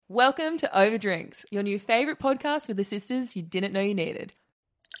Welcome to Overdrinks, your new favourite podcast with the sisters you didn't know you needed.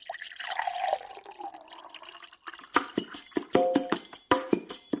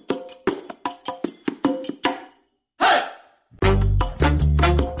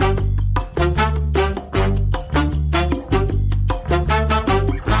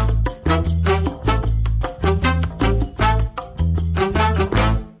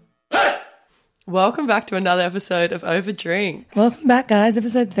 Welcome back to another episode of Overdrink. Welcome back, guys.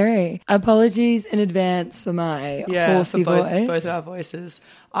 Episode 3. Apologies in advance for my horsey voice. Both our voices.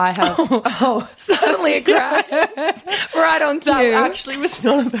 I have... Suddenly it cracks. Right on cue. That actually was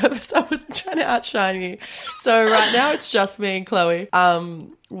not on purpose. I wasn't trying to outshine you. So right now it's just me and Chloe.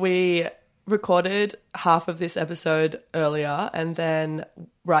 We recorded half of this episode earlier, and then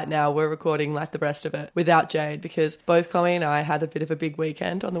right now we're recording like the rest of it without Jade, because both Chloe and I had a bit of a big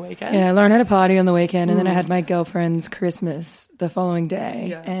weekend on the weekend. Yeah, Lauren had a party on the weekend, and then I had my girlfriend's Christmas the following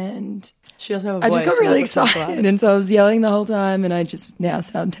day, and she doesn't have a voice. I just got really excited, and so I was yelling the whole time, and I just now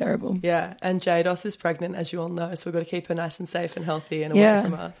sound terrible. Yeah, and Jados is pregnant, as you all know, so we've got to keep her nice and safe and healthy and away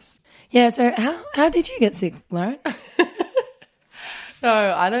from us. Yeah, so how did you get sick, Lauren?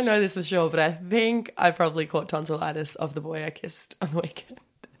 No, I don't know this for sure, but I think I probably caught tonsillitis of the boy I kissed on the weekend.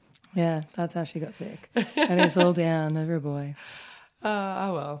 Yeah, that's how she got sick. And it's all down over a boy.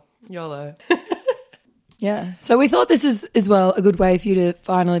 Oh well, YOLO. Yeah. So we thought this is as well a good way for you to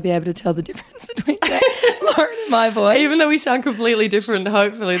finally be able to tell the difference between Lauren and my voice. Even though we sound completely different,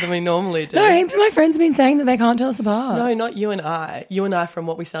 hopefully, than we normally do. No, heaps of my friends have been saying that they can't tell us apart. No, not you and I. You and I from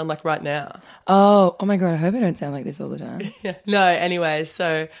what we sound like right now. Oh my God, I hope I don't sound like this all the time. Yeah. No, anyways,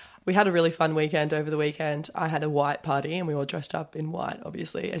 so we had a really fun weekend over the weekend. I had a white party and we all dressed up in white,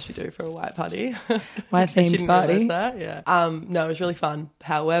 obviously, as you do for a white party. White-themed party. That, yeah. No, it was really fun.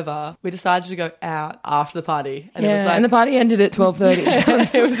 However, we decided to go out after the party. And yeah, it was like, and the party ended at 12:30.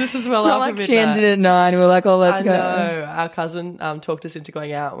 So it was this as well. It's not like she ended at 9. We were like, oh, let's go. No, our cousin talked us into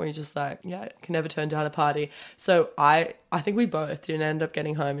going out. And we were just like, yeah, can never turn down a party. So I think we both didn't end up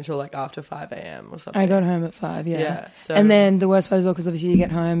getting home until like after 5 a.m. or something. I got home at 5, yeah. Yeah. So, and then the worst part as well, because obviously you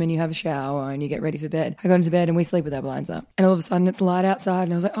get home and you have a shower and you get ready for bed. I got into bed and we sleep with our blinds up. And all of a sudden it's light outside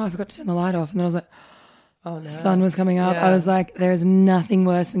and I was like, oh, I forgot to turn the light off. And then I was like, oh no. The sun was coming up. Yeah. I was like, there is nothing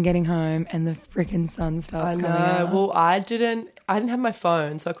worse than getting home and the freaking sun starts coming out. Well, I didn't have my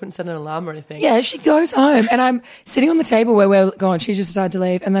phone, so I couldn't set an alarm or anything. Yeah, she goes home and I'm sitting on the table where we're gone. She just decided to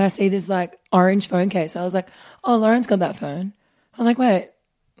leave. And then I see this like orange phone case. I was like, oh, Lauren's got that phone. I was like, wait,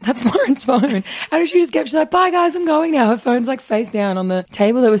 that's Lauren's phone. And she just kept, she's like, bye guys, I'm going now. Her phone's like face down on the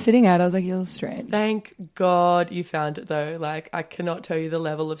table that we're sitting at. I was like, you're strange. Thank God you found it though. Like, I cannot tell you the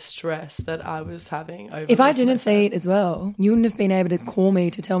level of stress that I was having over. If I didn't see it as well, you wouldn't have been able to call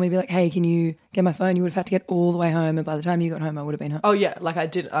me to tell me, be like, hey, can you get my phone? You would have had to get all the way home. And by the time you got home, I would have been home. Oh yeah, like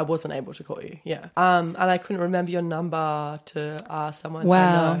I wasn't able to call you. Yeah. And I couldn't remember your number to ask someone.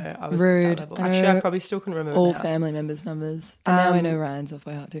 Wow. I know, I was rude. Actually, I probably still couldn't remember all now. family members' numbers. And now I know Ryan's off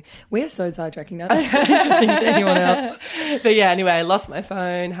by heart too. We're so sidetracking now. That's interesting to anyone else. But yeah, anyway, I lost my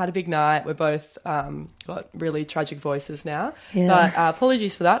phone, had a big night. We're both got really tragic voices now. Yeah. But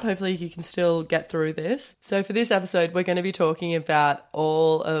apologies for that. Hopefully you can still get through this. So for this episode, we're going to be talking about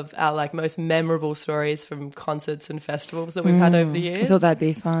all of our like most memorable stories from concerts and festivals that we've had over the years. I thought that'd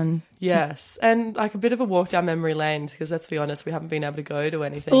be fun. Yes. And like a bit of a walk down memory lane, because let's be honest, we haven't been able to go to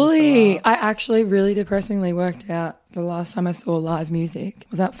anything. Fully. I actually really depressingly worked out the last time I saw live music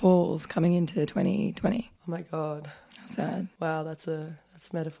was at Falls coming into 2020. Oh my God. How sad. Wow, that's a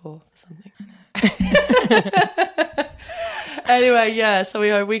metaphor for something. Anyway, yeah, so we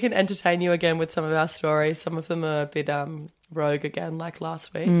hope we can entertain you again with some of our stories. Some of them are a bit rogue again, like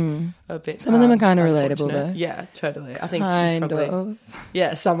last week. A bit. Some of them are kind of relatable, though. Yeah, totally. I think kind she's probably, of.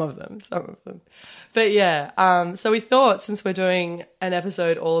 Yeah, some of them. But yeah, so we thought since we're doing an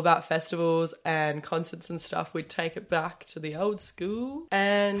episode all about festivals and concerts and stuff, we'd take it back to the old school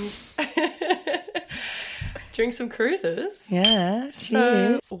and drink some cruises. Yeah,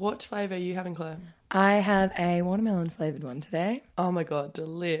 cheers. So what flavour are you having, Chloe? I have a watermelon flavoured one today. Oh my God,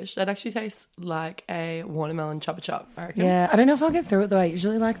 delish. That actually tastes like a watermelon Chupa Chup, I reckon. Yeah, I don't know if I'll get through it though. I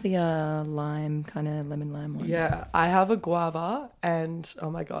usually like the lime, kind of lemon lime ones. Yeah, I have a guava and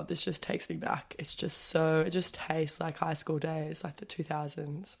oh my God, this just takes me back. It's just so, it just tastes like high school days, like the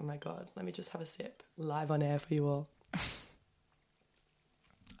 2000s. Oh my God, let me just have a sip live on air for you all.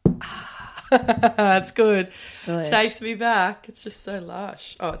 That's good. Delish. Takes me back. It's just so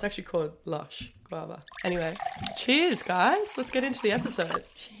lush. Oh, it's actually called Lush Guava. Anyway, cheers, guys. Let's get into the episode.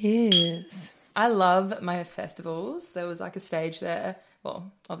 Cheers. I love my festivals. There was like a stage there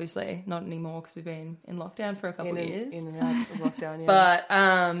Well, obviously not anymore because we've been in lockdown for a couple of years. In and out of lockdown, yeah. But,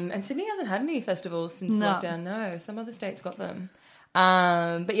 and Sydney hasn't had any festivals since lockdown, no. Some other states got them.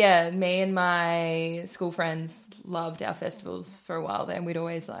 But yeah, me and my school friends loved our festivals for a while then. We'd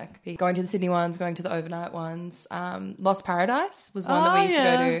always like be going to the Sydney ones, going to the overnight ones. Lost Paradise was one that we used to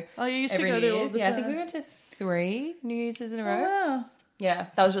go to. Oh, you used to every go New to all Year's. the Yeah, time. I think we went to 3 New Year's in a row. Wow. Yeah,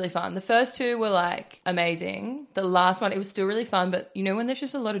 that was really fun. The first 2 were like amazing. The last one, it was still really fun, but you know when there's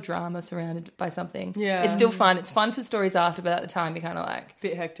just a lot of drama surrounded by something, Yeah. it's still fun. It's fun for stories after, but at the time you're kind of like,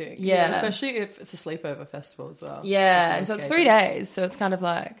 Bit hectic. Yeah. Especially if it's a sleepover festival as well. yeah. And so it's 3 days, so it's kind of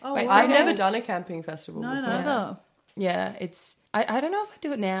like, Oh, wait, wow. I've 3 never days? done a camping festival No, before. neither. Yeah, it's. I don't know if I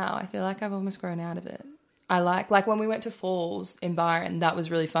do it now. I feel like I've almost grown out of it. I like when we went to Falls in Byron, that was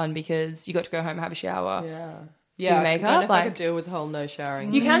really fun because you got to go home and have a shower. Yeah. Do Yeah, makeup, I don't know if I like- could deal with the whole no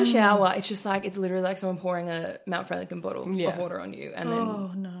showering. You can shower. It's just like it's literally like someone pouring a Mount Franklin bottle Yeah. of water on you, and then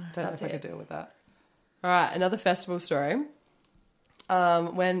Oh, no. Don't know that's if I could it. deal with that. All right, another festival story.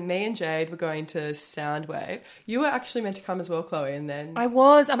 When me and Jade were going to Soundwave, you were actually meant to come as well, Chloe, and then...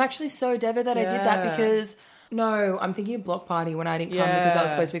 I'm actually so devastated that I did that Yeah. because. No, I'm thinking of Block Party when I didn't come because I was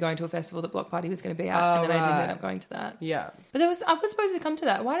Yeah. supposed to be going to a festival that Block Party was going to be at, Oh, and then I didn't right. end up going to that. Yeah. But I was supposed to come to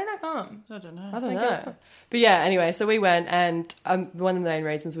that. Why didn't I come? I don't know. I don't I know. guess- But yeah, anyway, so we went, and one of the main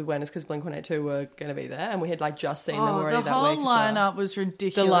reasons we went is because Blink-182 were going to be there, and we had like just seen them already the that whole week. as well. lineup was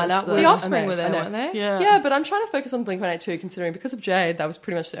ridiculous. lineup though. was The Offspring were amazing. there, I know. weren't they? Yeah. Yeah, but I'm trying to focus on Blink-182 considering because of Jade, that was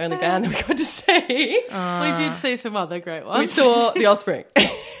pretty much the only band that we got to see. We did see some other great We ones. saw The Offspring.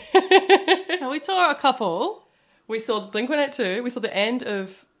 We saw a couple. We saw Blink-182. We saw the end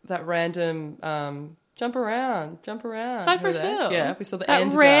of that random Jump Around. Cypress Were they? Hill. Yeah, we saw the That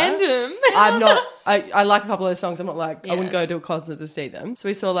end random. of that. I'm not... I like a couple of those songs. I'm not like, I Yeah. wouldn't go to a concert to see them. So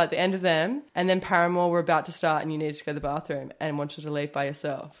we saw like the end of them, and then Paramore were about to start and you needed to go to the bathroom and wanted to leave by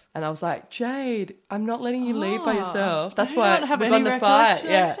yourself. And I was like, Jade, I'm not letting you leave by yourself. That's I why don't have we any got in the fight.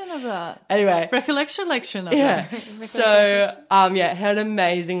 Yeah. recollection of that. Anyway. Recollection of Yeah. that. So, it had an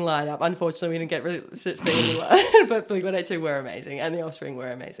amazing lineup. Unfortunately, we didn't get really to see anyone, but Blink-182 were amazing, and the Offspring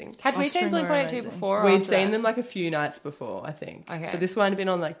were amazing. Had we seen Offspring were Blink-182 amazing. before? or We'd after seen that? them like a few nights before, I think. Okay. So this one had been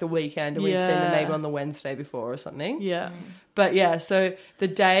on like the weekend, and we'd seen them Yeah. maybe on the Wednesday before or something. Yeah. But yeah, so the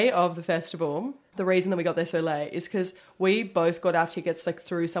day of the festival, the reason that we got there so late is because we both got our tickets like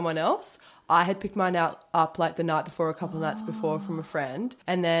through someone else. I had picked mine up like the night before, a couple of nights before from a friend.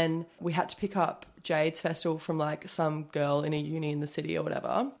 And then we had to pick up Jade's festival from like some girl in a uni in the city or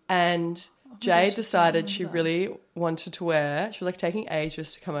whatever. And Jade decided she really wanted to wear, she was like taking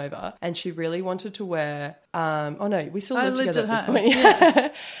ages to come over, and she really wanted to wear, we still lived together at this point.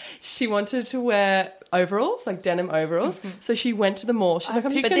 Yeah. She wanted to wear overalls, like denim overalls. So she went to the mall. She's like,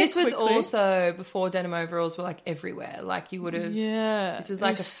 I'm just But going this to was quickly... also before denim overalls were like everywhere. Like you would have. Yeah. This was It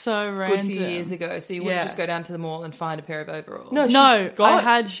like a so good random. few years ago. So you wouldn't Yeah. just go down to the mall and find a pair of overalls.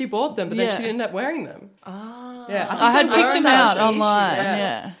 No, she bought them, but then Yeah. she didn't end up wearing them. Ah. Yeah, I had think picked them that was out the issue. online. Yeah.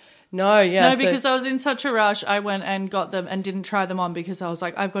 Yeah. No, yeah. No, because I was in such a rush. I went and got them and didn't try them on because I was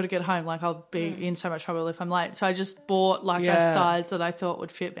like, I've got to get home. Like, I'll be in so much trouble if I'm late. So I just bought like a Yeah. size that I thought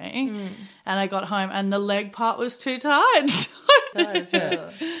would fit me. And I got home and the leg part was too tight.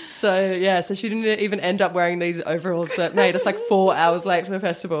 So she didn't even end up wearing these overalls that made us like 4 hours late for the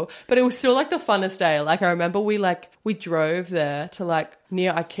festival. But it was still like the funnest day. Like I remember we drove there to like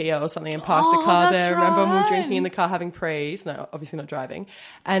near IKEA or something and parked the car that's there. Remember we were right. drinking in the car having prees. No, obviously not driving.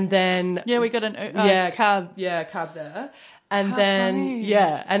 And then Yeah, we got an cab. Yeah, cab there. And How then funny.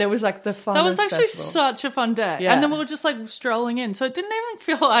 and it was like the funnest That was actually festival. such a fun day. Yeah. And then we were just like strolling in. So it didn't even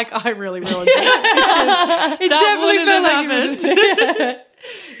feel like I really ruined it. It definitely felt like happened.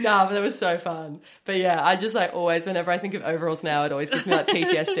 No, but it was so fun. But yeah, I just like always, whenever I think of overalls now, it always gives me like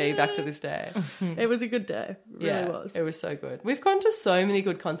PTSD back to this day. It was a good day. It really was. It was so good. We've gone to so many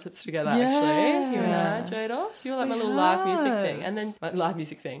good concerts together, Yeah. actually. You and I, Jados. You're like my little live music thing. And then my live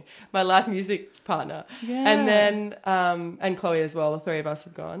music partner. Yeah. And then, and Chloe as well. The three of us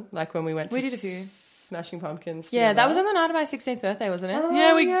have gone. Like when we went to We did a few. Smashing Pumpkins. Yeah, that together. was on the night of my 16th birthday, wasn't it?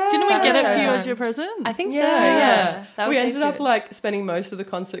 Yeah, didn't we That get was it so for you fun. as your present? I think so, yeah. That was We ended up good. like spending most of the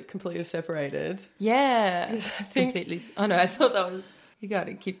concert completely separated. Yeah. I think Completely. Oh, no, I thought that was... You got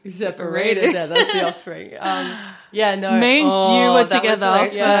to keep separated. Yeah, that's the Offspring. Me and Oh, you were that was together.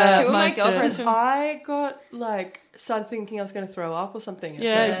 hilarious. Yeah. Two of my Most of- girlfriends from... I got like started thinking I was going to throw up or something. at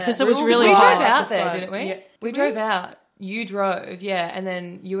Yeah, first. because it We was all really We drove drove hot. at out the there, front. didn't we? Yeah. We drove out. You drove, yeah, and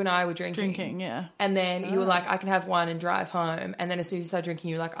then you and I were drinking. Drinking, yeah. And then you were like, I can have one and drive home. And then as soon as you started drinking,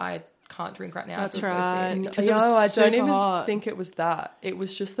 you were like, I can't drink right now. That's I feel right. So sick. Because it was I don't super even hot. think it was that. It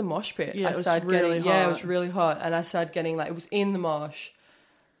was just the mosh pit. Yeah, I it was started really getting, Yeah, it hot. was really hot. And I started getting like, it was in the mosh.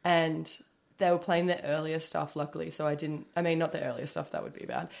 And they were playing their earlier stuff, luckily. So not the earlier stuff, that would be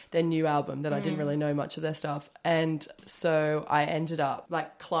bad. Their new album that I didn't really know much of their stuff. And so I ended up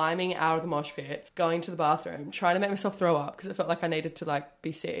like climbing out of the mosh pit, going to the bathroom, trying to make myself throw up because it felt like I needed to like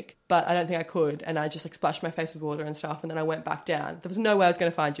be sick. But I don't think I could. And I just like splashed my face with water and stuff. And then I went back down. There was no way I was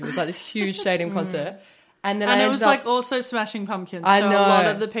going to find you. It was like this huge stadium concert. And then And I it was ended up, like also Smashing Pumpkins. I so know. a lot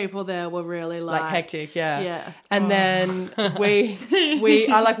of the people there were really like hectic, yeah. Yeah. And then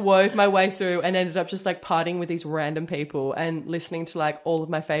I like wove my way through and ended up just like partying with these random people and listening to like all of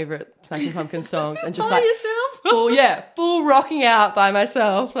my favorite Smashing Pumpkins songs and just like full rocking out by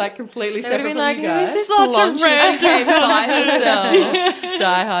myself, like completely They would separate have from been you like, who is guys. this Such a blonde chick random who came by herself?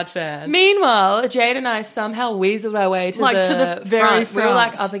 Die hard fan. Meanwhile, Jade and I somehow weaseled our way to the very front. We were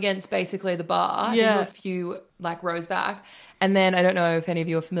like front. up against basically the bar. Yeah. We were a few like rows back. And then I don't know if any of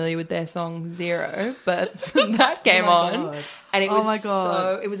you are familiar with their song Zero, but that came on. God. And it Oh was my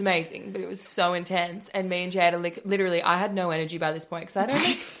God. it was amazing, but it was so intense. And me and Jade are like, literally, I had no energy by this point because I'd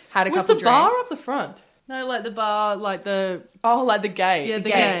only had a Was couple the drinks. bar up the front? No, like the bar, like the... Oh, like the gate. Yeah, the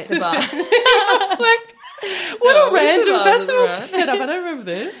gate, gate. the bar. It's like, what No, a we should random have the festival front. setup. I don't remember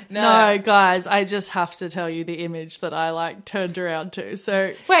this. No, guys, I just have to tell you the image that I like turned around to.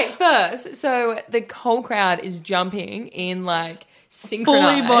 So Wait, first, so the whole crowd is jumping in like synchronized.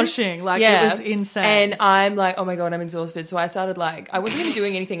 fully moshing, like it was insane. And I'm like, oh my God, I'm exhausted. So I started like, I wasn't even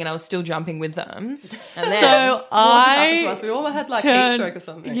doing anything and I was still jumping with them. And then, so What happened to us? I We all had like heat turned, stroke or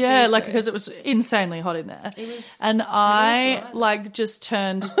something. yeah, like because it was insanely hot in there. And I like just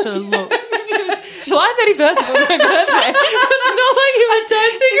turned to look. July 31st was my birthday. It's not like it was, I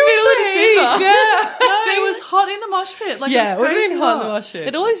don't think it was the heat. Yeah. No, it was hot in the mosh pit. Like Yeah, it it was would've crazy been hot in hot. the mosh pit.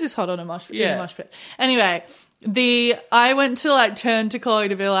 It always is hot on a mosh pit. In Yeah. a mosh pit. Anyway, I went to like turn to Chloe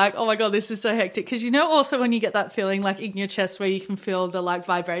to be like, oh my God, this is so hectic. Because you know also when you get that feeling like in your chest where you can feel the like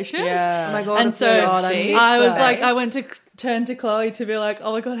vibrations? Yeah. Oh my God. And it's so really big. I was Space. like, I went to turn to Chloe to be like,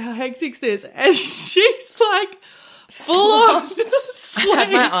 oh my God, how hectic's this? And she's like full on I sleep,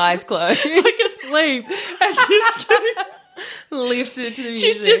 had my eyes closed. like asleep. And just getting, Lifted to the music.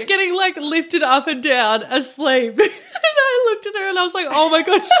 she's just getting like lifted up and down asleep. And I looked at her and I was like, oh my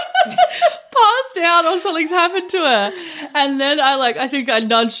God, she's passed out or something's happened to her. And then I think I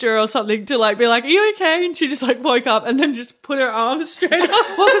nudged her or something to like be like, are you okay? And she just like woke up and then just put her arms straight up.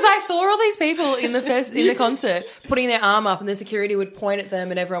 Well, because I saw all these people in the concert putting their arm up, and the security would point at them,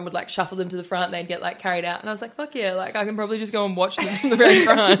 and everyone would like shuffle them to the front, and they'd get like carried out. And I was like, "Fuck yeah!" Like I can probably just go and watch them from the very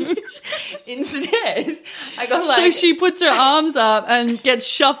front. Instead, I got like. So she puts her arms up and gets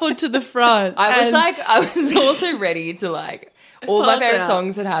shuffled to the front. I was also ready to like. All my Pass favorite out.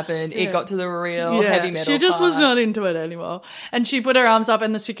 songs had happened. It got to the real heavy metal. She just was part. not into it anymore. And she put her arms up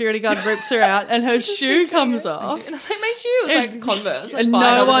and the security guard rips her out and her shoe comes off. And I was like, my shoe was like Converse. Like, And buy no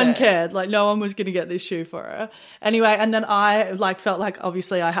another one pair. cared. Like no one was going to get this shoe for her. Anyway, and then I like felt like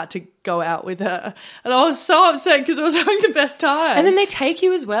obviously I had to go out with her. And I was so upset because I was having the best time. And then they take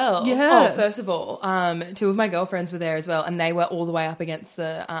you as well. Yeah. Oh, first of all, two of my girlfriends were there as well, and they were all the way up against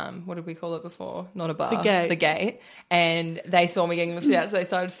the what did we call it before? Not a bar. The gate. The gate. And they saw me getting lifted out, so they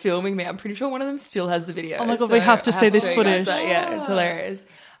started filming me. I'm pretty sure one of them still has the video. Oh my God, so we have to I see this show you guys footage. that. Yeah, it's hilarious.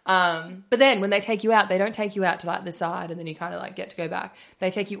 But then when they take you out, they don't take you out to like the side and then you kind of like get to go back.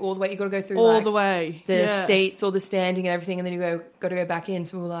 They take you all the way. You got to go through all like, the way. the Yeah. seats, all the standing and everything, and then you got to go back in.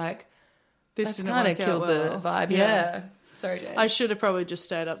 So we were like, This that's didn't kind of work out killed well. the vibe. Yeah. Sorry, Jade. I should have probably just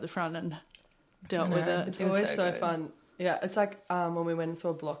stayed up the front and dealt with it. It's It was always so so good. fun. Yeah, it's like when we went and saw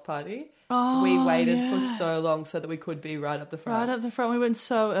a block party. We waited for so long so that we could be right up the front. Right up the front, we went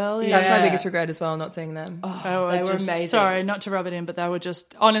so early. That's my Yeah. biggest regret as well, not seeing them. They They were just, amazing. Sorry, not to rub it in, but they were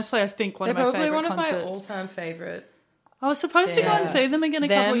just honestly, I think one They're of my probably favorite one of concerts. my all-time favorite. I was supposed to go and Yes. see them again a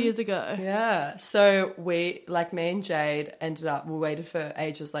couple of Them. years ago. Yeah. So we, like me and Jade, ended up, we waited for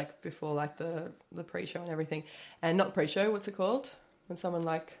ages, like before like the pre-show and everything. And not the pre-show, what's it called? When someone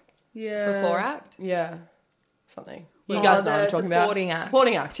like, Yeah, Before act? yeah, something. You Oh, guys know what the I'm talking about. supporting act.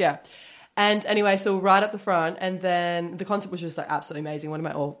 Supporting act, yeah. And anyway, so we're right up the front, and then the concert was just like absolutely amazing, one of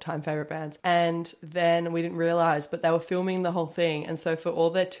my all-time favorite bands. And then we didn't realize, but they were filming the whole thing, and so for all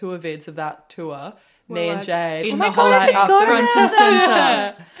their tour vids of that tour, me and like, Jade, in were the whole like up God, the front and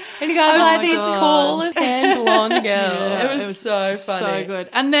center. And you guys Oh are like my this God. tall, tan, blonde girl. Yeah. It was so funny. So good.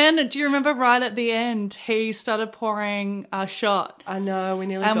 And then, do you remember right at the end, he started pouring a shot, I know, we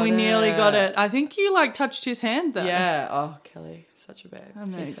nearly and got we it. nearly got it. I think you like touched his hand though. Yeah. Oh, Kelly. Such a babe.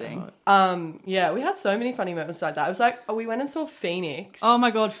 Amazing. Yeah, we had so many funny moments like that. It was like, we went and saw Phoenix. Oh my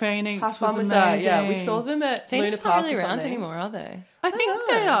God, Phoenix How fun was amazing. that? Yeah, we saw them at Phoenix Luna Park not really or around something. anymore, are they? I think know.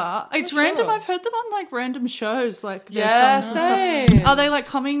 they are. It's not random. sure. I've heard them on like random shows, like their Yeah, songs and stuff. same. Are they like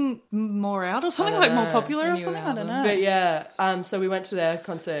coming more out or something, don't like more know. popular A or new something? I don't album. know. But yeah, so we went to their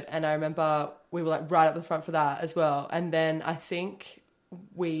concert and I remember we were like right up the front for that as well. And then I think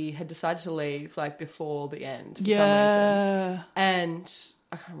we had decided to leave like before the end for some reason. Yeah. And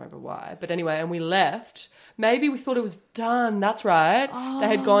I can't remember why. But anyway, and we left. Maybe we thought it was done. That's right. They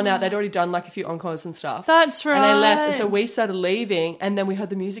had gone out. They'd already done like a few encores and stuff. That's right. And they left. And so we started leaving. And then we heard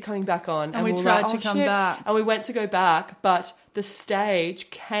the music coming back on. And we were tried like, to "Oh, come shit." back. And we went to go back. But the stage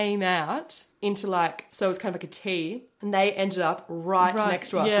came out into like, so it was kind of like a T. And they ended up right next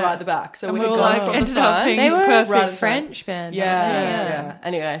to us, yeah. right at the back. So And we we had were gone like, from ended the up front. being They were perfect. a Right at the French band. Yeah, weren't they? yeah.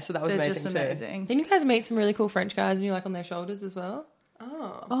 Anyway, so that was They're amazing just too. amazing. Didn't you guys meet some really cool French guys and you're like on their shoulders as well?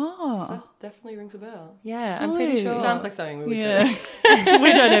 Oh. That definitely rings a bell. Yeah, I'm pretty Really? sure. It sounds like something we would Yeah. do.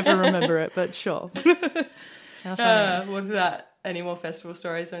 We don't ever remember it, but sure. How funny. What about any more festival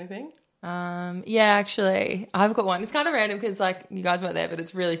stories or anything? Yeah, actually, I've got one. It's kind of random because like you guys weren't there, but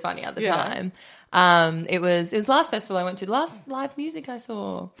it's really funny at the Yeah. time. It was last festival I went to, last live music I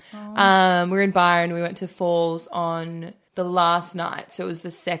saw. We were in Byron. We went to Falls on the last night, so it was the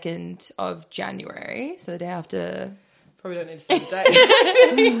 2nd of January, so the day after. Probably don't need to say the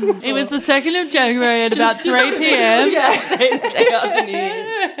date. It was the 2nd of January at about 3 p.m. Yeah, same day after New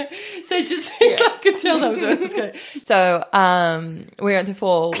Year's. So just I could tell that was where it was going. So we went to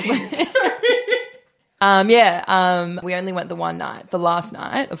Falls. We only went the one night, the last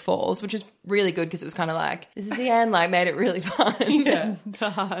night of Falls, which is really good because it was kind of like, this is the end, like made it really fun. Yeah. The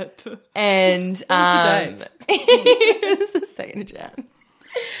hype. And What was the date? it was the 2nd of Jan.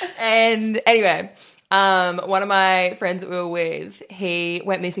 And anyway, one of my friends that we were with, he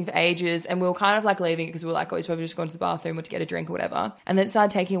went missing for ages and we were kind of like leaving because we were like, oh, he's probably just gone to the bathroom or to get a drink or whatever. And then it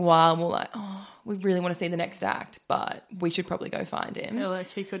started taking a while and we were like, oh, we really want to see the next act, but we should probably go find him. Yeah,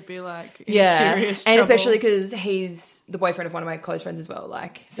 like he could be like in serious trouble. And especially because he's the boyfriend of one of my close friends as well.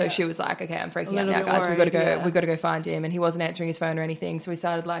 Like, so she was like, "Okay, I'm freaking out little now, bit guys. We got to worried, go. yeah. We got to go find him." And he wasn't answering his phone or anything. So we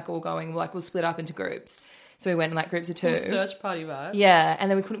started like all going. Like we'll split up into groups. So we went in like groups of 2. Search party vibe. Yeah, and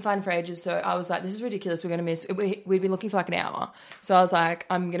then we couldn't find him for ages. So I was like, "This is ridiculous. We're going to miss." We'd been looking for like an hour. So I was like,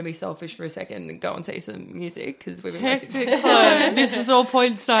 "I'm going to be selfish for a second and go and see some music because we've been wasting Hectic. So this is all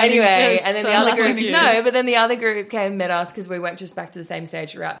point signing. Anyway, Yes, and then the so other nothing group, new. but then the other group came and met us because we went just back to the same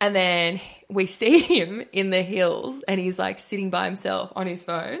stage route. And then we see him in the hills and he's like sitting by himself on his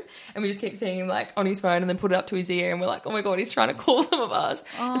phone. And we just keep seeing him like on his phone and then put it up to his ear and we're like, oh my God, he's trying to call some of us.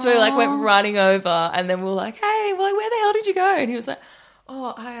 And so we like went running over and then we were like, hey, well, where the hell did you go? And he was like,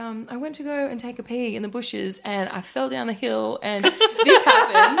 oh, I went to go and take a pee in the bushes and I fell down the hill and this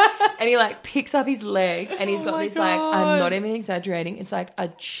happened. And he like picks up his leg and he's got this like, I'm not even exaggerating, it's like a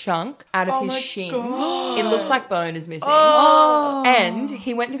chunk out of his shin. It looks like bone is missing. And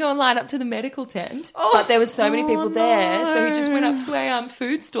he went to go and line up to the medical tent, but there was so many people there. So he just went up to a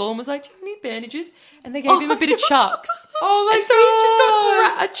food stall and was like, do you need bandages? And they gave him a bit of chucks. And so he's just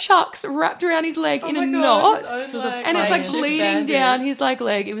got a chucks wrapped around his leg in a knot. And it's like bleeding down his like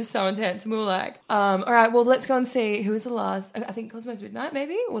leg. It was so intense. And we were like, all right, well, let's go and see who was the last, I think Cosmos Midnight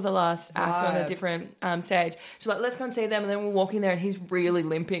maybe, or the last act on a different stage. So like, let's go and see them. And then we're walking there and he's really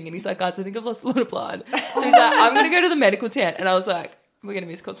limping. And he's like, guys, I think I've lost a lot of blood. So he's like, I'm going to go to the medical tent. And I was like, we're going to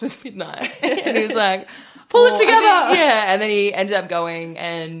miss Cosmos Midnight. And he was like, Pull it together. And then he ended up going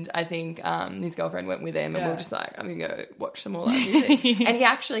and I think his girlfriend went with him and we were just like, I'm going to go watch some more live music. And he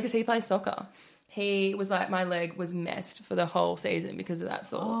actually, because he plays soccer, he was like, my leg was messed for the whole season because of that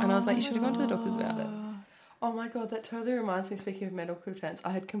sore. And I was like, you should have gone to the doctors about it. Oh my God, that totally reminds me, speaking of medical tents, I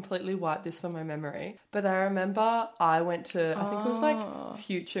had completely wiped this from my memory. But I remember I went to, I think it was like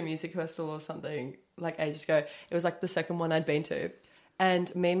Future Music Festival or something, like ages ago. It was like the second one I'd been to.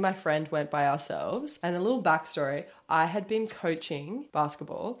 And me and my friend went by ourselves. And a little backstory, I had been coaching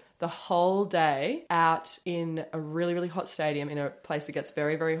basketball the whole day out in a really, really hot stadium in a place that gets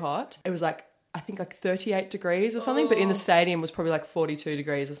very, very hot. It was like, I think like 38 degrees or something, but in the stadium was probably like 42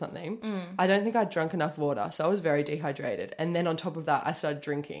 degrees or something. I don't think I'd drunk enough water, so I was very dehydrated. And then on top of that, I started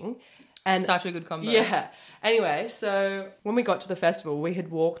drinking. And such a good combo. Yeah. Anyway, so when we got to the festival, we had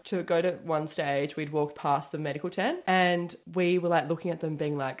walked to go to one stage. We'd walked past the medical tent and we were like looking at them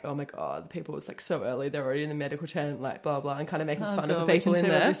being like, oh my God, the people, it's like so early. They're already in the medical tent, like blah, blah, and kind of making fun of the people in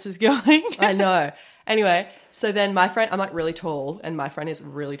there. Where this is going. I know. Anyway, so then my friend, I'm like really tall and my friend is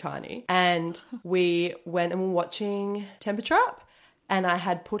really tiny. And we went and were watching Temperature Up. and I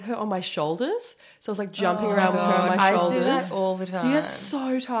had put her on my shoulders. So I was like jumping around with her on my I used to shoulders. do that all the time. You get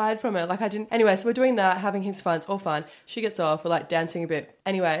so tired from it. Like I didn't. Anyway, so we're doing that, having heaps of fun. It's all fun. She gets off. We're like dancing a bit.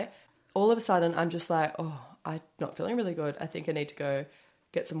 Anyway, all of a sudden I'm just like, oh, I'm not feeling really good. I think I need to go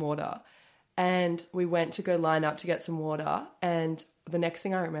get some water. And we went to go line up to get some water. And the next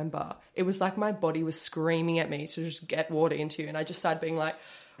thing I remember, it was like my body was screaming at me to just get water into. And I just started being like,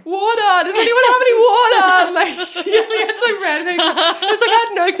 water, does anyone have any water? And like yelling at some random things. It was like I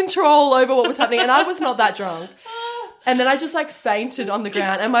had no control over what was happening. And I was not that drunk. And then I just like fainted on the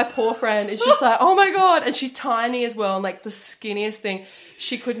ground. And my poor friend is just like, oh my God. And she's tiny as well. And like the skinniest thing.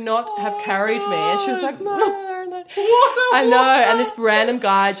 She could not have carried me. And she was like, no. I know. And this random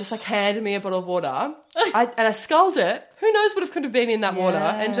guy just like handed me a bottle of water. And I sculled it. Who knows what it could have been in that water?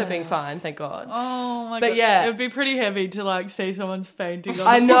 Ended up being fine, thank God. Oh my God. But yeah. It would be pretty heavy to like see someone's fainting on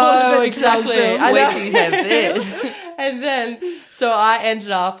I the know, floor. exactly. Wait till you have this. And then, so I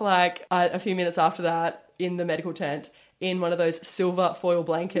ended up like a few minutes after that in the medical tent in one of those silver foil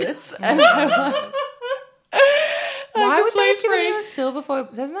blankets. And Why would they complete give you a silver foil?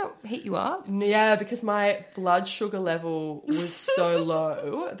 Doesn't that heat you up? yeah, because my blood sugar level was so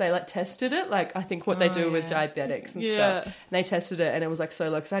low. They like tested it, like I think what they do with diabetics and stuff. And they tested it and it was like so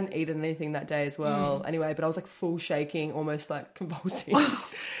low because I hadn't eaten anything that day as well. Anyway, but I was like full shaking, almost like convulsing.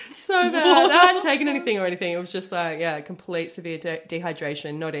 So bad. I hadn't taken anything or anything. It was just like, complete severe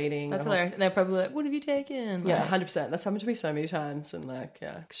dehydration, not eating. That's hilarious. And they're probably like, what have you taken? Yeah, 100%. That's happened to me so many times. And like,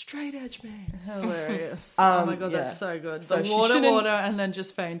 straight edge me. Hilarious. Oh my God, that's so good. So The she water, shouldn't- and then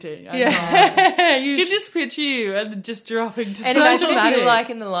just fainting. I Yeah. You can just picture you and then just dropping to And sleep. imagine if you dramatic. were like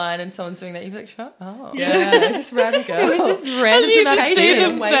in the line and someone's doing that, you'd be like, shut up. Yeah, this random girl. Who is this random you just patient? see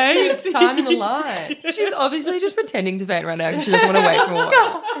them Waiting faint. for time in the line. She's obviously just pretending to faint right now because she doesn't want to wait for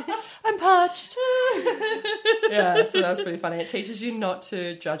water. I'm parched. Yeah, so that's pretty funny. It teaches you not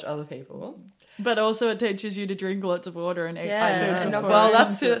to judge other people. But also it teaches you to drink lots of water and eat Yeah, some food. and not before go Well, it that's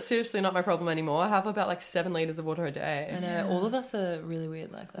comes to- seriously not my problem anymore. I have about like 7 litres of water a day. I know, all of us are really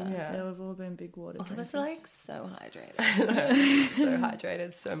weird like that. Yeah. Yeah, we've all been big water All of drinkers. us are like so hydrated. So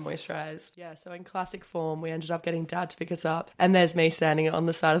hydrated, so moisturised. Yeah, so in classic form, we ended up getting Dad to pick us up. And there's me standing on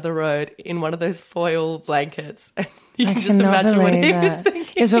the side of the road in one of those foil blankets. And you can just cannot imagine what he believe was that.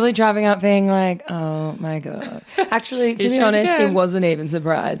 thinking. He was probably driving up being like, oh my God. Actually, to be Issues honest, he again. wasn't even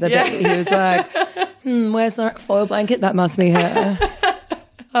surprised. I bet he was like, where's the foil blanket? That must be her.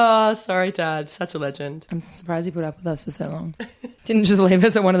 Oh, sorry, Dad. Such a legend. I'm surprised he put up with us for so long. Didn't just leave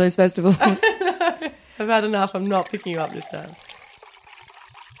us at one of those festivals. I've had enough. I'm not picking you up this time.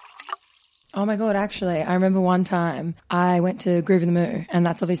 Oh my God, actually, I remember one time I went to Groove in the Moo, and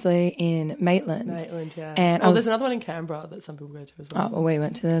that's obviously in Maitland. Maitland, yeah. And there's another one in Canberra that some people go to as well. Oh, well, we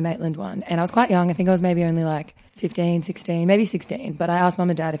went to the Maitland one. And I was quite young. I think I was maybe only like 15, 16, maybe 16. But I asked Mum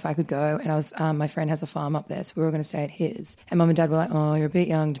and Dad if I could go. And I was, my friend has a farm up there, so we were going to stay at his. And Mum and Dad were like, oh, you're a bit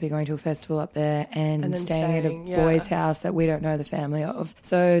young to be going to a festival up there and then staying at a staying, yeah. boy's house that we don't know the family of.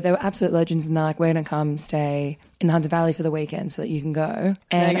 So they were absolute legends. And they're like, we're going to come stay in the Hunter Valley for the weekend so that you can go. And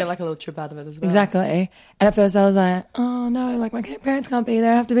And you get like a little trip out of it as well. exactly. And at first I was like, oh no, like my parents can't be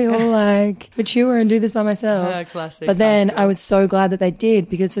there. I have to be all like mature and do this by myself. Classic. But then classic. I was so glad that they did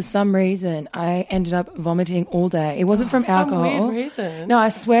because for some reason I ended up vomiting all day. It wasn't from some alcohol. weird reason. No, I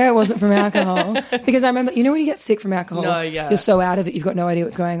swear it wasn't from alcohol. Because I remember, you know when you get sick from alcohol? No, yeah. You're so out of it, you've got no idea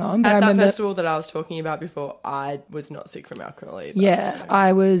what's going on. But At I that remember, festival that I was talking about before, I was not sick from alcohol either. yeah, so.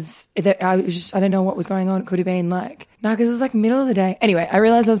 I was just, I don't know what was going on. It could have been like, no, because it was like middle of the day. Anyway, I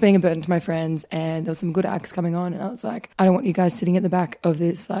realized I was being a burden to my friends and there was some good acts coming on and I was like, I don't want you guys sitting at the back of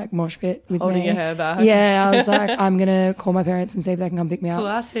this like mosh pit with Holding me. your hair back. Yeah, I was like, I'm going to call my parents and see if they can come pick me up.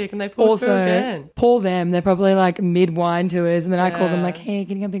 Classic. And they pulled through Also, again. pull them. They're probably like mid-wine tours and then I call them like, hey,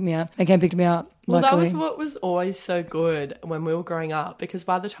 can you come pick me up? They came pick me up. Well, luckily. that was what was always so good when we were growing up because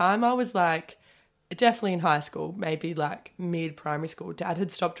by the time I was like, definitely in high school, maybe like mid-primary school, Dad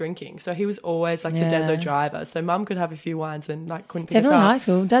had stopped drinking. So he was always like Yeah. the deso driver. So Mum could have a few wines and like couldn't pick Definitely us up. high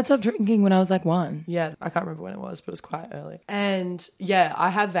school. Dad stopped drinking when I was like 1. Yeah, I can't remember when it was, but it was quite early. And yeah, I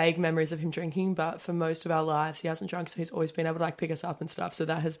have vague memories of him drinking, but for most of our lives, he hasn't drunk, so he's always been able to like pick us up and stuff. So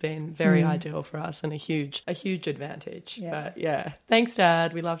that has been very ideal for us and a huge advantage. Yeah. But yeah, thanks,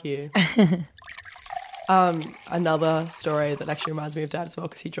 Dad. We love you. Another story that actually reminds me of Dad as well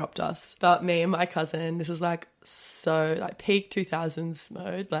because he dropped us. But me and my cousin, this is like so like peak 2000s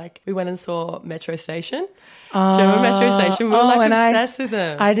mode. Like we went and saw Metro Station. Do you remember Metro Station? We were like obsessed with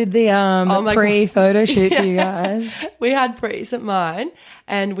them. I did the pre-photo shoot for you guys. We had pre's at mine,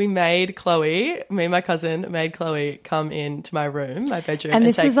 and we made Chloe, me and my cousin made Chloe come into my room, my bedroom, and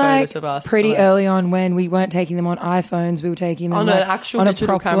this take was photos like of us. pretty early on when we weren't taking them on iPhones. We were taking them on an actual on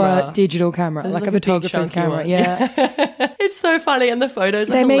digital a proper camera. digital camera, like a photographer's camera. One. Yeah. It's so funny, and the photos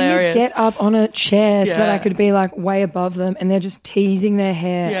are they hilarious. They made me get up on a chair so that I could be like way above them, and they're just teasing their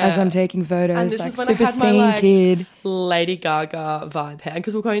hair as I'm taking photos. And this like is when super I had my, scene kid. Lady Gaga vibe hair,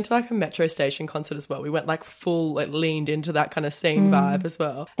 because we're going to like a Metro Station concert as well. We went like full, like leaned into that kind of scene vibe as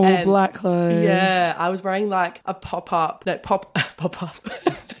well. All black clothes. Yeah, I was wearing like a pop-up. I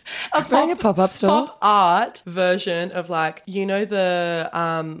was wearing a pop-up store. Pop art version of like, you know,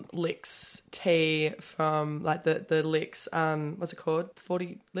 the Licks tee from like the Licks, what's it called?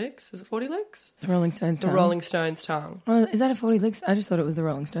 40 Licks? Is it 40 Licks? The Rolling Stones tongue. The Rolling Stones tongue. Oh, is that a 40 Licks? I just thought it was the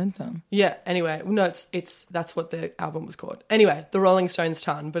Rolling Stones tongue. Yeah, anyway. No, it's that's what the album was called. Anyway, the Rolling Stones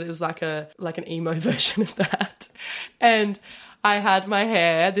tongue, but it was like an emo version of that. And I had my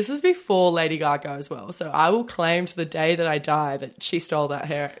hair. This was before Lady Gaga as well. So I will claim to the day that I die that she stole that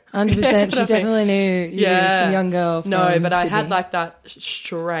hair. 100%. She definitely knew you were some young girl. No, but Sydney. I had like that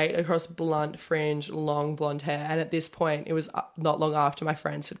straight across blunt fringe, long blonde hair. And at this point, it was not long after my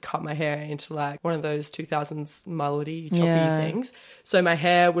friends had cut my hair into like one of those 2000s mullety, choppy things. So my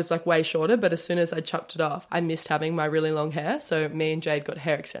hair was like way shorter. But as soon as I chopped it off, I missed having my really long hair. So me and Jade got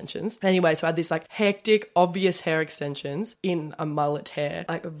hair extensions. Anyway, so I had these like hectic, obvious hair extensions in a mullet hair,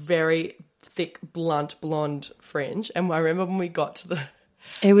 like a very thick, blunt, blonde fringe. And I remember when we got to the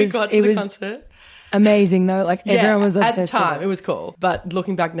concert. Amazing though, like everyone was obsessed at the time with it. It was cool, but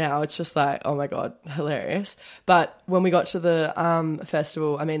looking back now it's just like, oh my god, hilarious. But when we got to the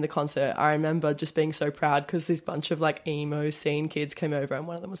the concert, I remember just being so proud because this bunch of like emo scene kids came over and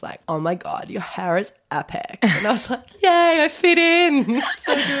one of them was like, oh my god, your hair is epic. And I was like, yay, I fit in.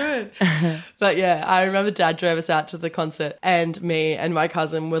 So good. But yeah, I remember Dad drove us out to the concert and me and my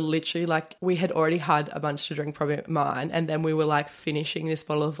cousin were literally like, we had already had a bunch to drink, probably mine, and then we were like finishing this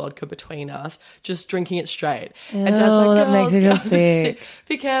bottle of vodka between us, just drinking it straight. And Dad's like, that makes me feel sick.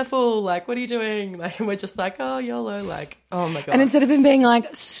 Be careful, like what are you doing? Like, and we're just like, oh YOLO, like, oh my god. And instead of him being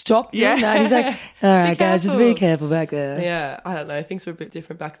like, stop doing that, he's like, all right guys, just be careful back there. Yeah, I don't know, things were a bit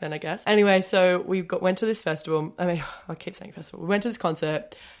different back then, I guess. Anyway, so we went to this festival. I mean, I keep saying festival. We went to this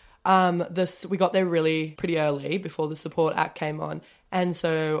concert. We got there really pretty early before the support act came on, and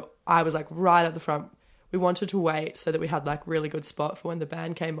so I was like right at the front. We wanted to wait so that we had like really good spot for when the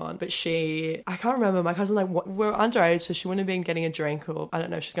band came on. But I can't remember, my cousin, like we're underage, so she wouldn't have been getting a drink, or I don't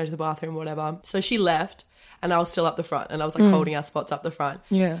know, she's going to the bathroom or whatever. So she left and I was still up the front and I was like holding our spots up the front.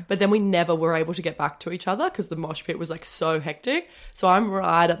 Yeah. But then we never were able to get back to each other because the mosh pit was like so hectic. So I'm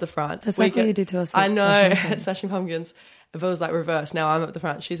right at the front. That's like what you did to us. I know, at Smashing Pumpkins. If it was like reverse, now I'm at the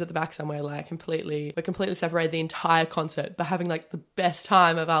front, she's at the back somewhere, like we're completely separated the entire concert, but having like the best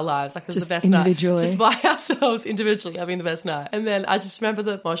time of our lives. Like it was just the best individually. night. Just by ourselves, individually, having the best night. And then I just remember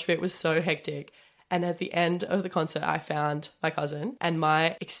the mosh pit was so hectic. And at the end of the concert, I found my cousin and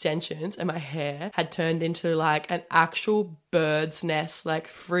my extensions and my hair had turned into like an actual bird's nest, like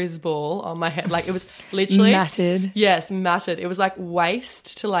frisball on my head. Like it was literally matted. Yes, matted. It was like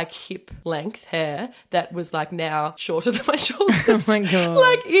waist to like hip length hair that was like now shorter than my shoulders. Oh my God.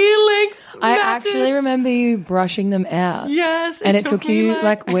 Like ear length. I matted. actually remember you brushing them out. Yes. And it took me, you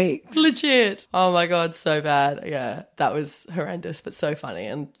like weeks. Legit. Oh my God, so bad. Yeah, that was horrendous, but so funny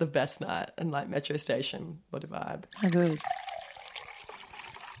and the best night. And like Metro Station, what a vibe. How good.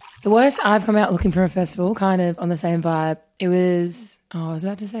 The worst, I've come out looking for a festival, kind of on the same vibe. It was, I was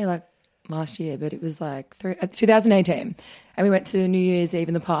about to say like last year, but it was like 2018. And we went to New Year's Eve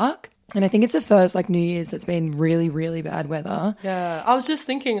in the park. And I think it's the first like New Year's that's been really, really bad weather. Yeah. I was just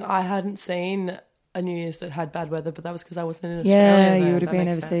thinking I hadn't seen a New Year's that had bad weather, but that was because I wasn't in Australia. Yeah, then. you would have That been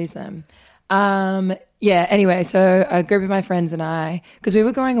makes overseas sense. then. Yeah, anyway, so a group of my friends and I, because we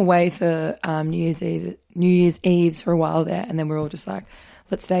were going away for New Year's Eves for a while there, and then we were all just like,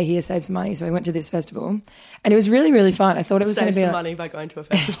 let's stay here, save some money. So we went to this festival, and it was really, really fun. I thought it was going to be some money by going to a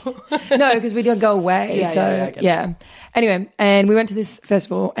festival. No, because we didn't go away. Yeah. Anyway, and we went to this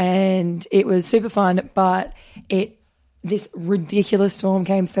festival, and it was super fun, but this ridiculous storm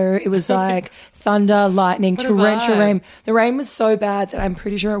came through. It was like thunder, lightning, torrential rain. The rain was so bad that I'm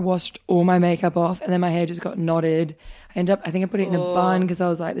pretty sure it washed all my makeup off, and then my hair just got knotted. I think I put it in a bun because I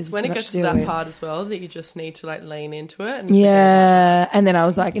was like, this is when too it much gets to to deal that with. part as well, that you just need to like lean into it. And then I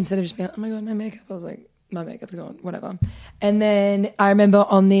was like, instead of just being like, oh my God, my makeup, I was like, my makeup's gone, whatever. And then I remember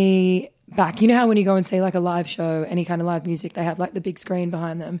on the back. You know how when you go and see like a live show, any kind of live music, they have like the big screen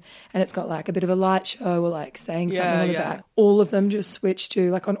behind them and it's got like a bit of a light show or like saying something on the back. All of them just switched to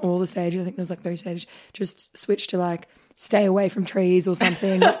like on all the stages, I think there's like 3 stages, just switched to like stay away from trees or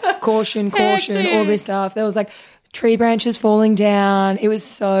something, like, caution, all this stuff. There was like tree branches falling down. It was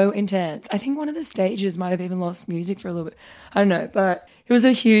so intense. I think one of the stages might have even lost music for a little bit. I don't know, but it was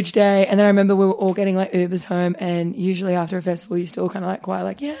a huge day. And then I remember we were all getting like Ubers home, and usually after a festival you're still kind of like quiet,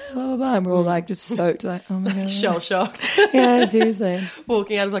 like, yeah, blah, blah, blah. And we're all like just soaked, like, oh my God. Shell shocked. Yeah, seriously.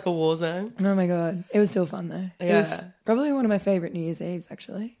 Walking out of like a war zone. Oh my God. It was still fun though. Yeah. It was probably one of my favourite New Year's Eves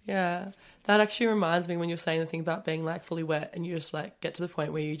actually. Yeah. That actually reminds me when you're saying the thing about being like fully wet and you just like get to the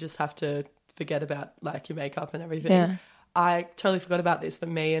point where you just have to forget about like your makeup and everything. Yeah. I totally forgot about this, but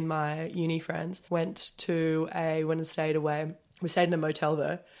me and my uni friends went and stayed away. We stayed in a motel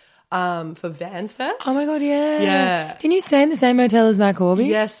though, for Vans Fest. Oh my God, yeah. Yeah. Didn't you stay in the same motel as Matt Corby?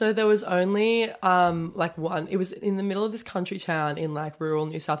 Yeah, so there was only like one. It was in the middle of this country town in like rural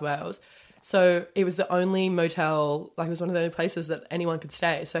New South Wales. So it was the only motel, like it was one of the only places that anyone could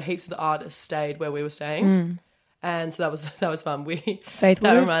stay. So heaps of the artists stayed where we were staying. And so that was fun. Faithful.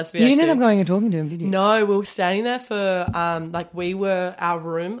 That reminds me. You didn't end up going and talking to him, did you? No, we were standing there for our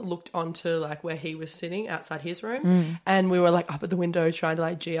room looked onto like where he was sitting outside his room, and we were like up at the window trying to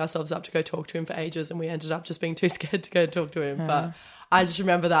like G ourselves up to go talk to him for ages, and we ended up just being too scared to go talk to him. But I just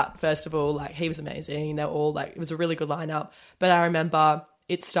remember that festival, like he was amazing. They were all like, it was a really good lineup. But I remember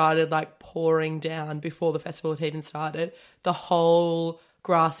it started like pouring down before the festival had even started. The whole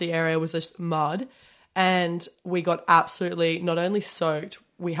grassy area was just mud. And we got absolutely not only soaked,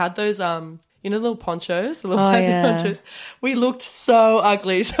 we had those little ponchos, the little plastic ponchos. We looked so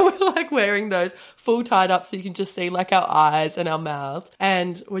ugly. So we're like wearing those full tied up so you can just see like our eyes and our mouths.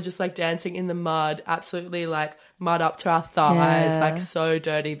 And we're just like dancing in the mud, absolutely like mud up to our thighs, like so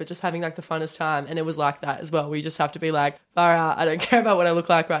dirty, but just having like the funnest time. And it was like that as well. We just have to be like, far out, I don't care about what I look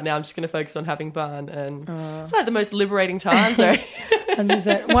like right now. I'm just going to focus on having fun. And it's like the most liberating time. So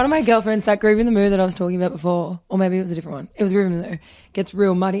 100%. One of my girlfriends, that Groove in the Mood that I was talking about before, or maybe it was a different one. It was Groove in the Mood. Gets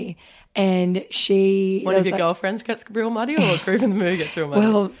real muddy. And she... One of your girlfriends gets real muddy, or Groove in the Mood gets real muddy?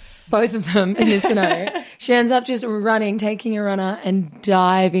 Well, both of them in this scenario. She ends up just running, taking a runner and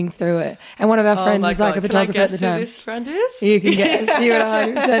diving through it. And one of our friends is like a photographer at the time. Who this friend is? You can guess. You would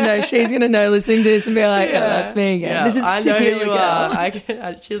 100% know. She's going to know listening to this and be like, oh, that's me again. Yeah, this is I know who Tequila you Girl.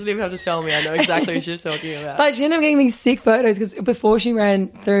 are. She doesn't even have to tell me. I know exactly who she's talking about. But she ended up getting these sick photos because before she ran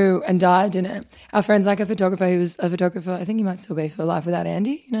through and dived in it, our friend's like a photographer who was a photographer, I think he might still be for Life Without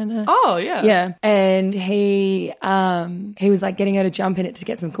Andy. You know that? Oh, yeah. Yeah. And he was like getting her to jump in it to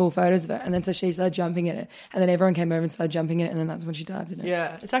get some cool photos of it. And then so she started jumping in it. And then everyone came over and started jumping in it. And then that's when she dived in it.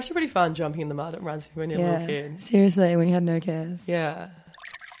 Yeah. It's actually pretty fun jumping in the mud. It reminds me when you're a little kid. Seriously, when you had no cares. Yeah.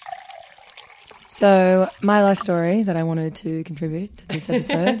 So my last story that I wanted to contribute to this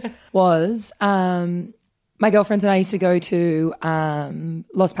episode was my girlfriends and I used to go to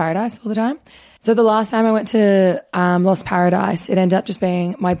Lost Paradise all the time. So the last time I went to Lost Paradise, it ended up just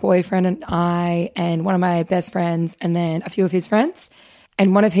being my boyfriend and I and one of my best friends and then a few of his friends.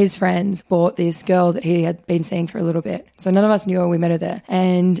 And one of his friends bought this girl that he had been seeing for a little bit. So none of us knew her. We met her there.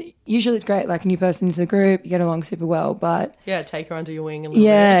 And usually it's great, like a new person into the group, you get along super well. But yeah, take her under your wing a little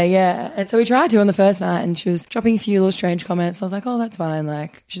bit. Yeah. And so we tried to on the first night and she was dropping a few little strange comments. I was like, oh, that's fine.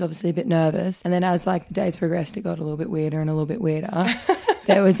 Like, she's obviously a bit nervous. And then as like the days progressed, it got a little bit weirder and a little bit weirder.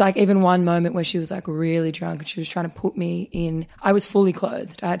 There was like even one moment where she was like really drunk and she was trying to put me in. I was fully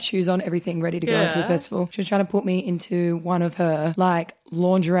clothed. I had shoes on, everything ready to go into the festival. She was trying to put me into one of her like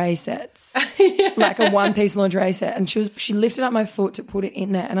lingerie sets, like a one-piece lingerie set. And she lifted up my foot to put it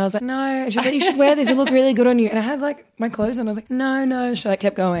in there. And I was like, no. And she was like, you should wear this. It'll look really good on you. And I had like my clothes on. I was like, no. She like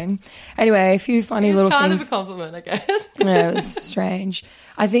kept going. Anyway, a few funny little kind things. Kind of a compliment, I guess. Yeah, it was strange.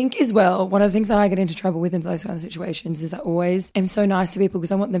 I think as well, one of the things that I get into trouble with in those kind of situations is I always am so nice to people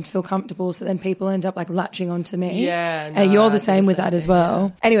because I want them to feel comfortable. So then people end up like latching onto me. Yeah. And you're the same with that as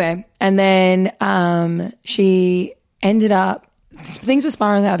well. Yeah. Anyway, and then she ended up, things were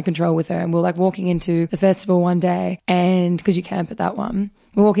spiraling out of control with her and we're like walking into the festival one day and because you camp at that one,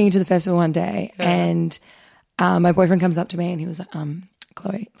 we're walking into the festival one day and my boyfriend comes up to me and he was like,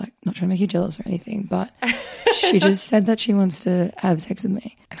 Chloe, like not trying to make you jealous or anything, but she just said that she wants to have sex with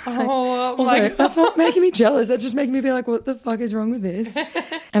me. And I was like, that's not making me jealous. That's just making me be like, what the fuck is wrong with this?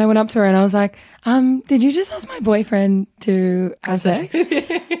 And I went up to her and I was like, did you just ask my boyfriend to have sex?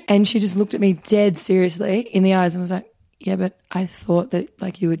 And she just looked at me dead seriously in the eyes and was like, yeah, but I thought that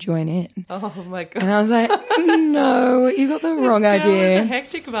like you would join in. Oh my God. And I was like, no, you got the wrong This girl idea. was a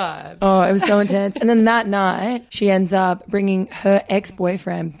hectic vibe. Oh, it was so intense. And then that night, she ends up bringing her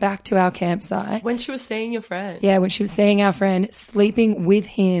ex-boyfriend back to our campsite. When she was seeing your friend. Yeah, when she was seeing our friend, sleeping with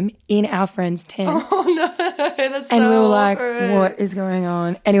him in our friend's tent. Oh no, that's And so we were like, awkward. what is going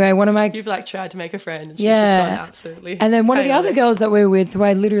on? Anyway, one of my... You've like tried to make a friend and she's Yeah. just gone absolutely. And then one of the other chaotic. girls that we were with, who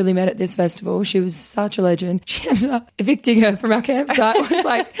I literally met at this festival, she was such a legend. She ended up evicting her from our campsite. It was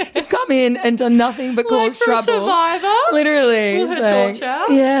like, you've come in and done nothing but Like cause for a trouble. survivor? Literally. Pull her It's like- torch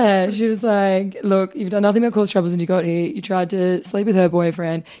out? Yeah. She was like, look, you've done nothing but cause trouble since you got here. You tried to sleep with her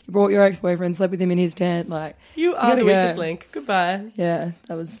boyfriend. You brought your ex-boyfriend, slept with him in his tent. Like, You are gotta the weakest go. link. Goodbye. Yeah,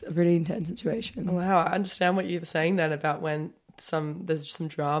 that was a pretty intense situation. Wow, I understand what you were saying then about when there's some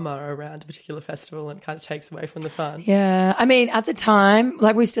drama around a particular festival and it kind of takes away from the fun. Yeah, I mean, at the time,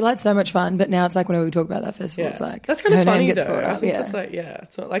 like we still had so much fun, but now it's like whenever we talk about that festival, it's like that's kind her of name funny gets though. brought I up. think Yeah, it's like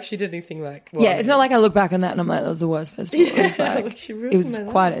it's not like she did anything like yeah, it's not like I look back on that and I'm like, that was the worst festival. It was Yeah, like, like, she ruined it was my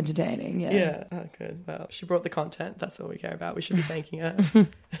life. quite entertaining. Yeah. yeah. Oh, good. Well, she brought the content. That's all we care about. We should be thanking her.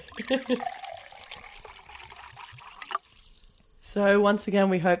 So once again,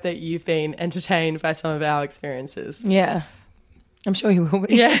 we hope that you've been entertained by some of our experiences. Yeah. I'm sure you will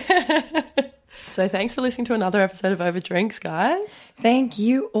be. Yeah. So thanks for listening to another episode of Over Drinks, guys. Thank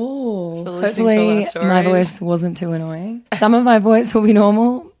you all. For listening to all Hopefully, our my stories. voice wasn't too annoying. Some of my voice will be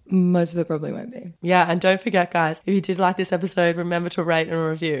normal. Most of it probably won't be. Yeah, and don't forget, guys, if you did like this episode, remember to rate and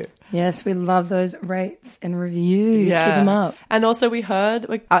review. Yes, we love those rates and reviews. Keep them up. And also we heard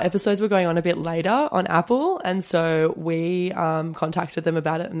like our episodes were going on a bit later on Apple, and so we contacted them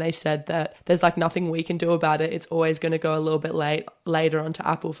about it, and they said that there's like nothing we can do about it. It's always going to go a little bit later onto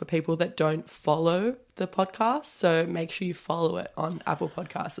Apple for people that don't follow the podcast. So make sure you follow it on Apple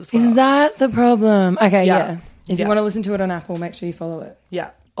Podcasts as well. Is that the problem? Okay, yeah. If Yeah. you want to listen to it on Apple, make sure you follow it. Yeah.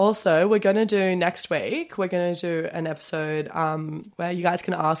 Also, we're going to do next week, we're going to do an episode where you guys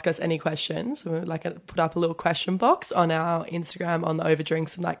can ask us any questions. We're like going to put up a little question box on our Instagram, on the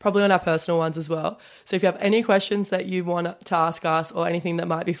Overdrinks, and like probably on our personal ones as well. So if you have any questions that you want to ask us or anything that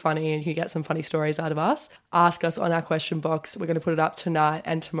might be funny and you can get some funny stories out of us, ask us on our question box. We're going to put it up tonight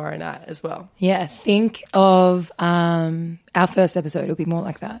and tomorrow night as well. Yeah, think of our first episode. It'll be more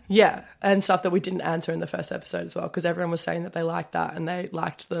like that. Yeah, and stuff that we didn't answer in the first episode as well, because everyone was saying that they liked that and they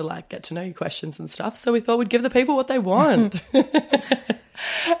liked the like get to know you questions and stuff. So we thought we'd give the people what they want.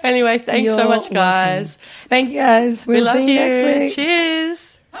 Anyway, thanks so You're much, guys. welcome. Thank you, guys. We We'll love see you next week. Cheers.